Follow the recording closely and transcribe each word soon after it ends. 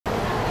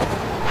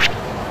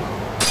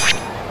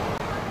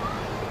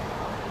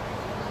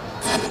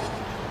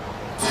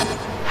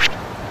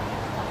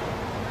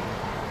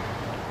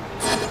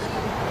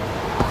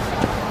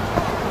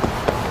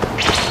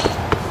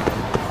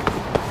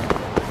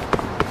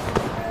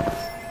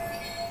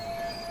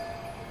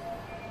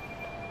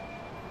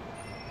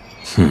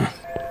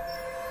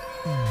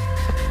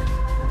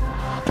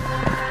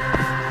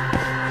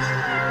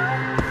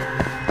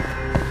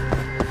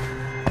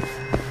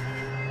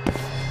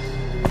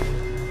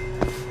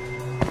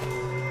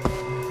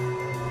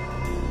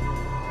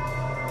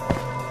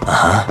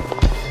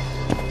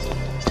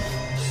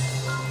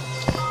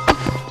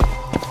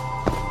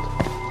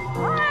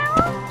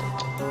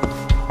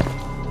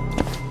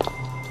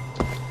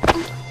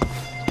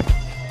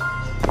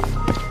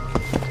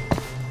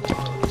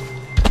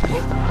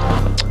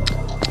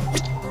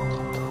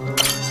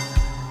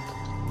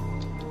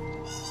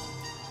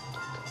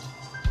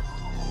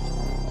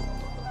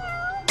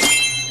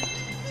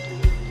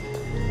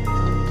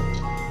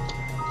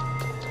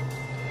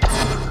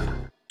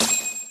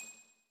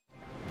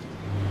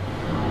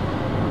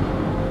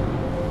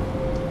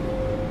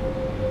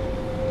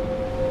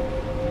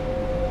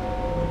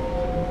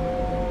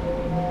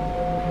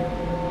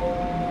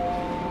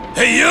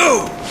Hey,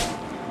 you!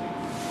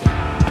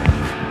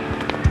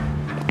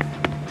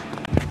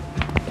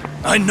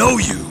 I know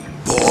you,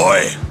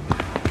 boy.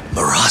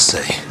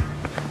 Murase.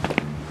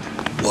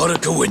 What a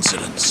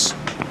coincidence.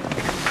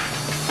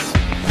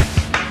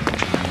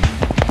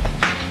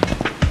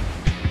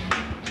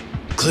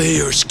 Clear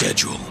your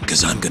schedule,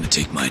 because I'm gonna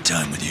take my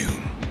time with you.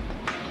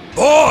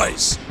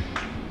 Boys!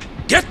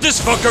 Get this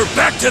fucker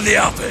back to the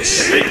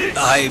office!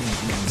 I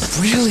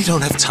really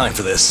don't have time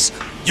for this.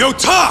 Yo,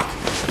 talk!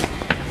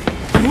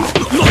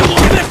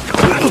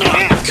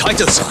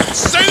 Kaito-san!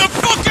 Stay the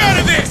fuck out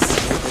of this!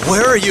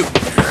 Where are you?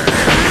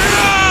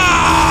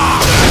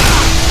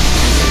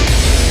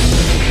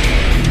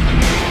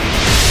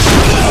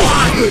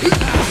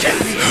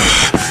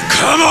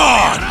 Come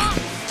on!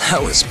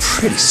 That was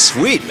pretty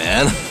sweet,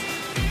 man.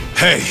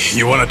 Hey,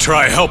 you wanna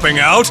try helping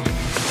out?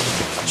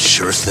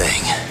 Sure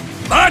thing.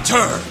 My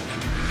turn!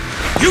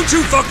 You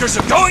two fuckers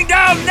are going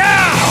down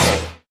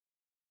now!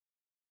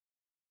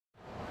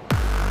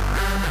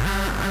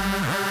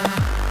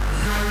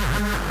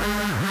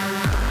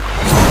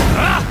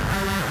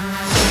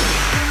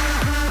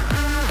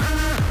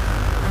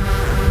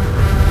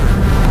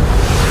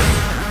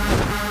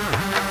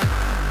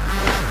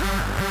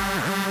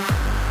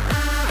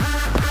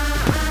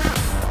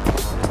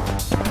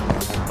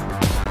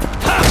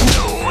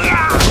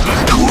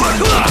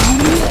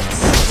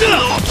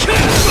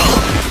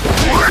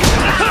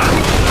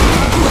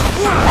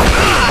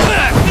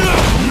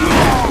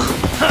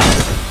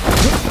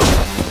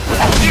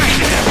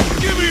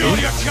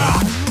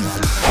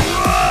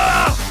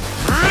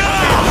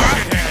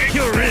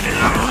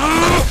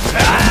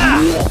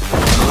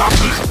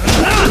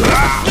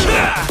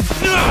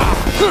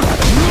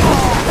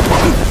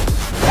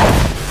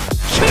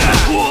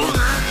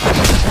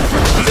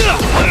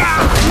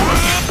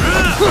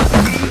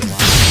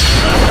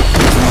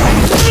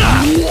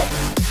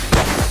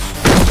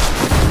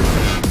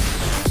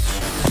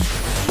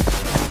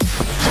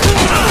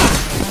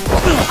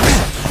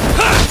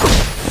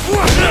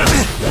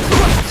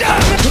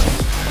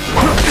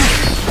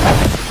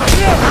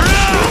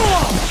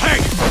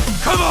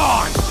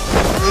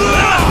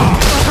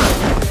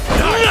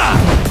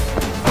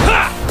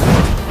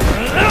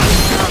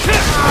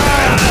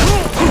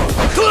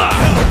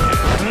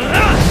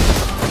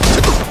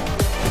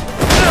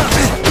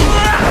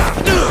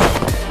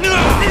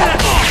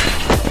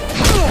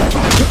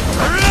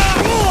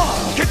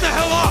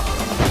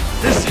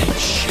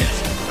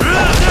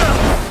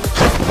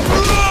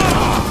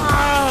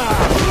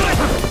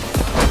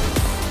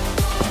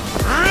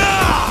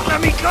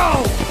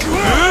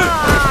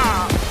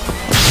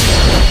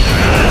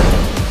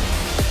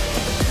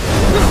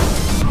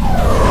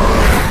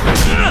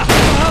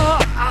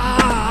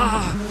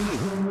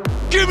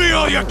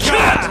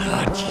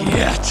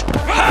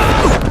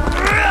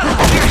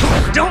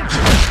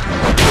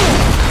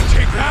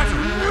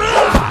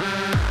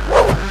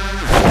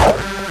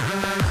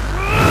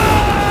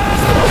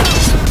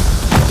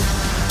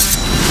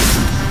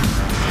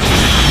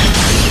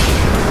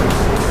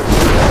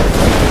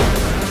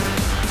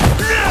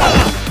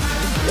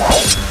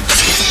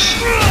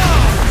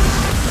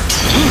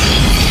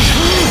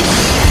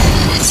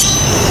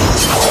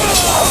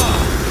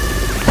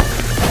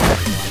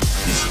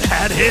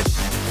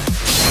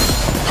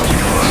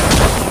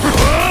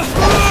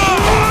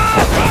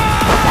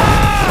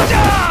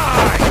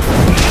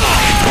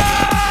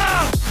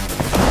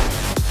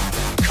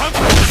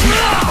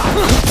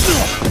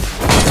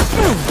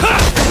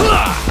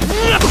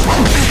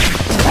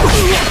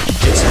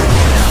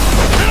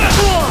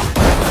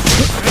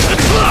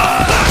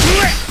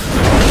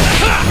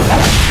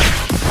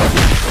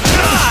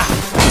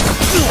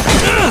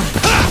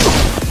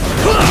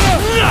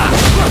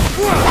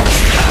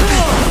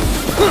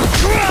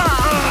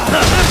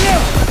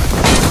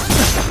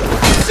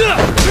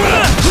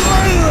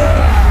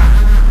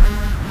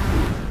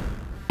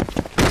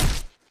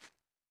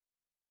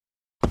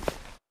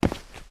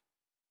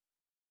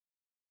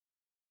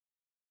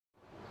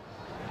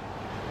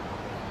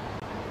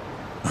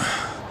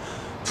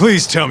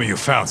 Please tell me you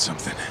found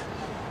something.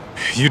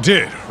 You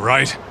did,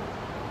 right?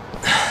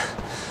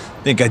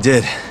 Think I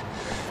did.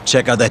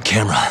 Check out that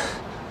camera.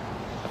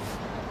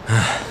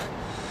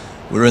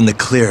 We're in the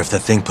clear if the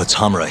thing puts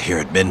Hamura here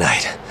at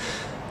midnight.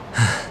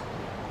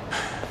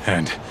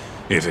 And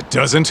if it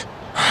doesn't?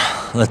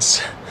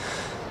 Let's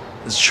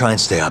try and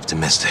stay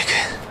optimistic.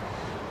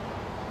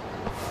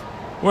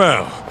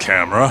 Well,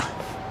 camera,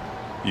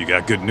 you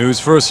got good news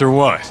for us or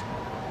what?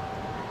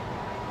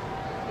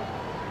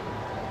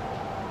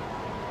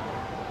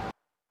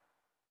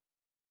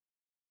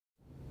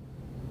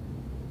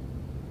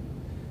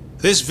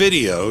 This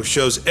video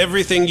shows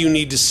everything you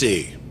need to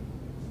see.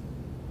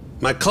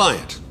 My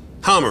client,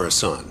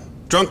 Hamura-san,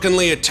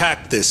 drunkenly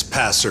attacked this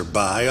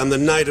passerby on the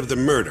night of the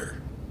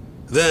murder.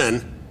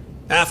 Then,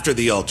 after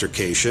the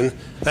altercation,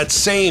 that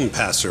same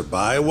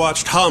passerby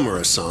watched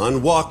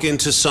Hamura-san walk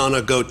into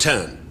Sana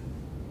Goten.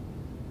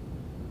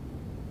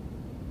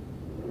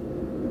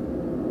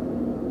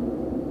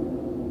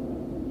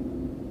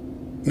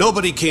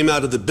 Nobody came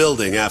out of the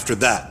building after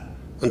that,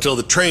 until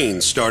the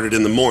train started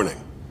in the morning,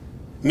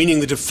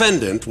 meaning the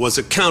defendant was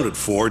accounted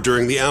for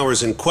during the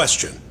hours in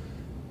question.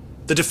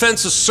 The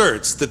defense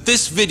asserts that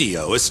this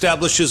video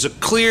establishes a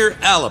clear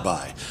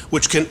alibi,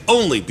 which can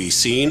only be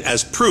seen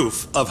as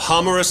proof of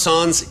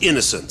Hamura-san's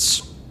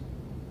innocence.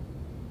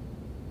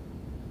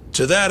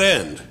 To that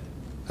end,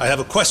 I have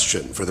a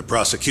question for the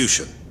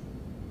prosecution.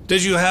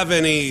 Did you have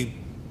any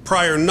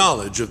prior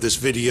knowledge of this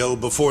video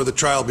before the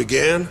trial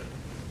began?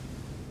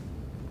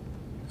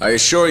 I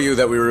assure you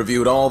that we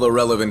reviewed all the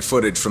relevant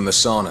footage from the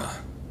sauna.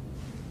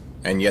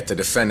 And yet the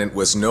defendant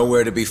was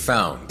nowhere to be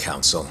found,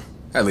 counsel.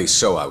 At least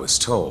so I was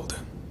told.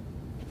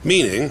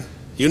 Meaning,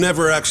 you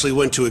never actually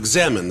went to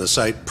examine the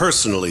site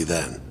personally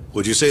then.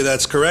 Would you say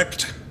that's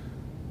correct?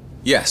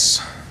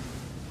 Yes.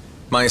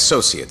 My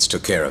associates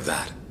took care of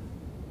that.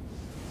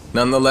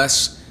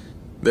 Nonetheless,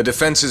 the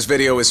defense's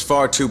video is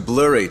far too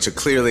blurry to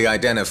clearly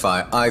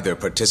identify either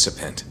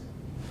participant.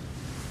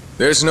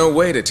 There's no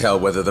way to tell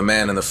whether the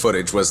man in the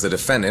footage was the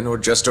defendant or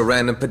just a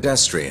random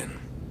pedestrian.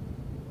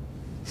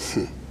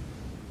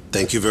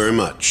 Thank you very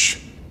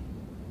much.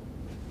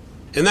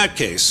 In that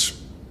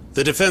case,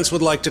 the defense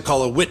would like to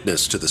call a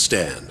witness to the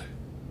stand.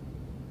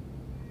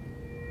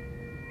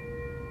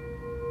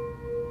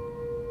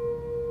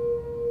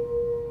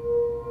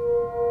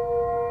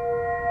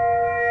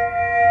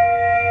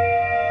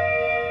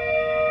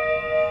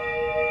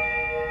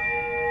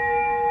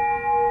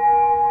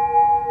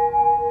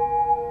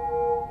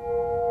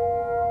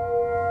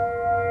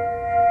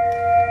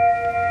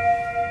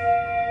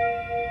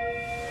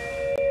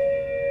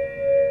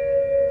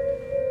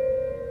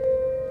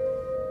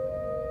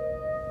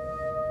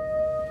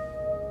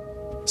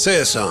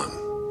 Seiya-san,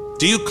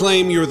 do you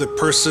claim you're the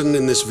person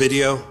in this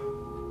video?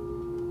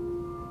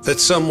 That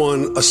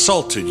someone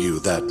assaulted you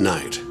that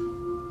night?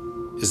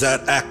 Is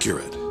that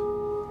accurate?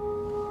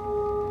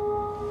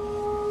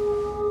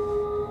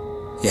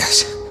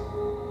 Yes.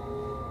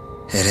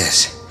 It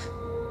is.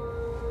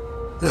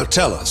 Now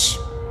tell us,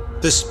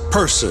 this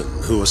person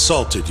who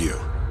assaulted you,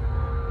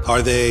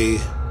 are they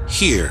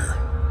here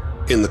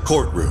in the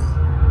courtroom?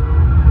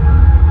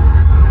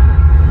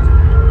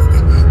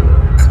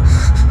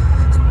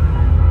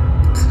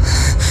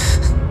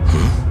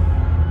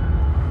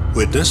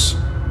 Witness?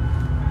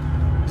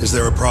 Is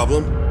there a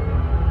problem?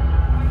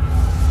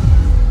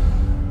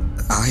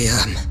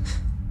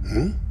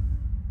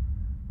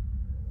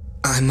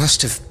 I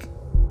must have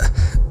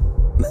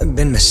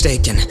been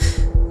mistaken.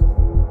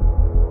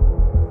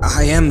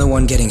 I am the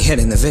one getting hit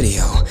in the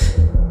video.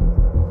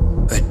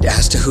 But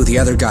as to who the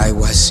other guy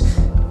was,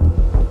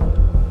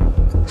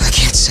 I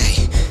can't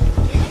say.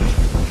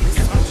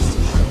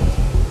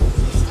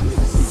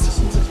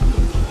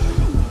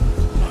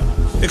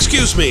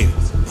 Excuse me,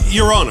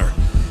 Your Honor.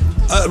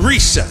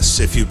 Recess,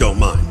 if you don't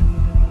mind.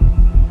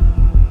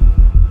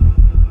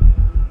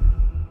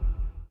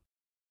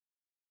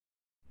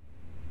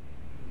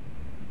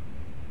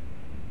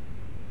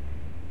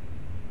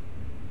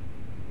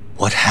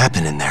 What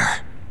happened in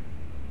there?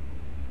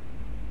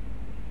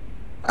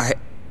 I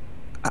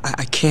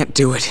can't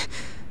do it.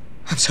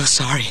 I'm so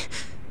sorry.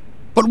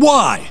 But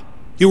why?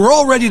 You were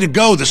all ready to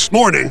go this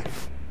morning.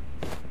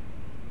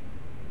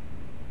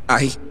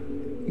 I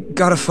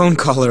got a phone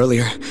call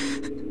earlier.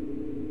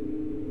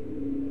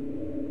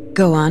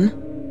 Go on.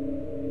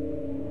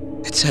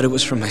 It said it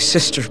was from my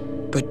sister,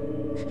 but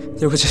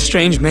there was a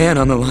strange man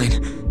on the line.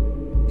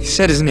 He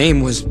said his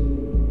name was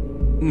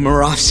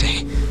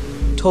Murase.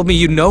 Told me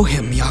you know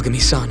him,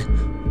 Yagami-san.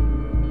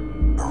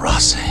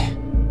 Murase?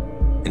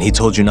 And he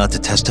told you not to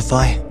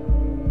testify?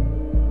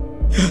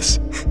 Yes.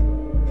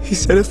 He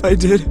said if I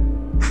did,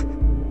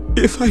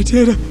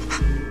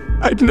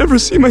 I'd never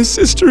see my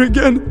sister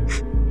again.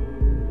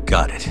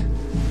 Got it.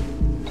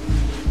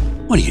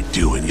 What are you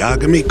doing,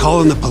 Yagami?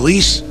 Calling the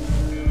police?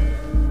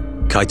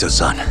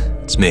 Kaito-san,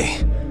 it's me.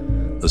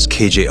 Those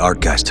KJ art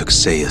guys took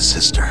Seiya's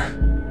sister.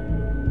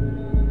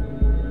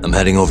 I'm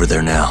heading over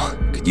there now.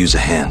 Could use a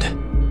hand.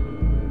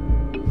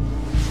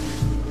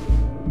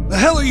 The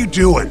hell are you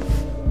doing?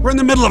 We're in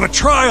the middle of a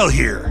trial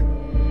here.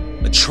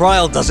 A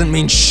trial doesn't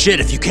mean shit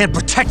if you can't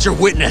protect your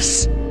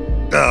witness.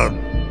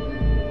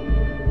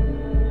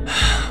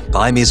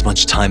 Buy me as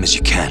much time as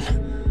you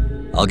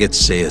can. I'll get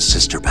Seiya's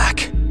sister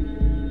back.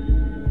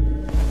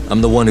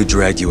 I'm the one who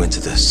dragged you into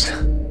this.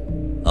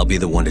 I'll be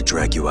the one to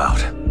drag you out.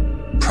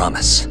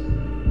 Promise.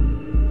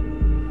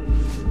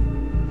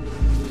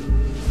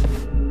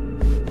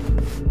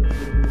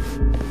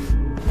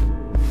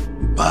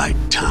 Buy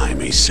time,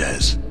 he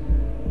says.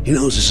 He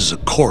knows this is a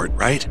court,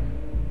 right?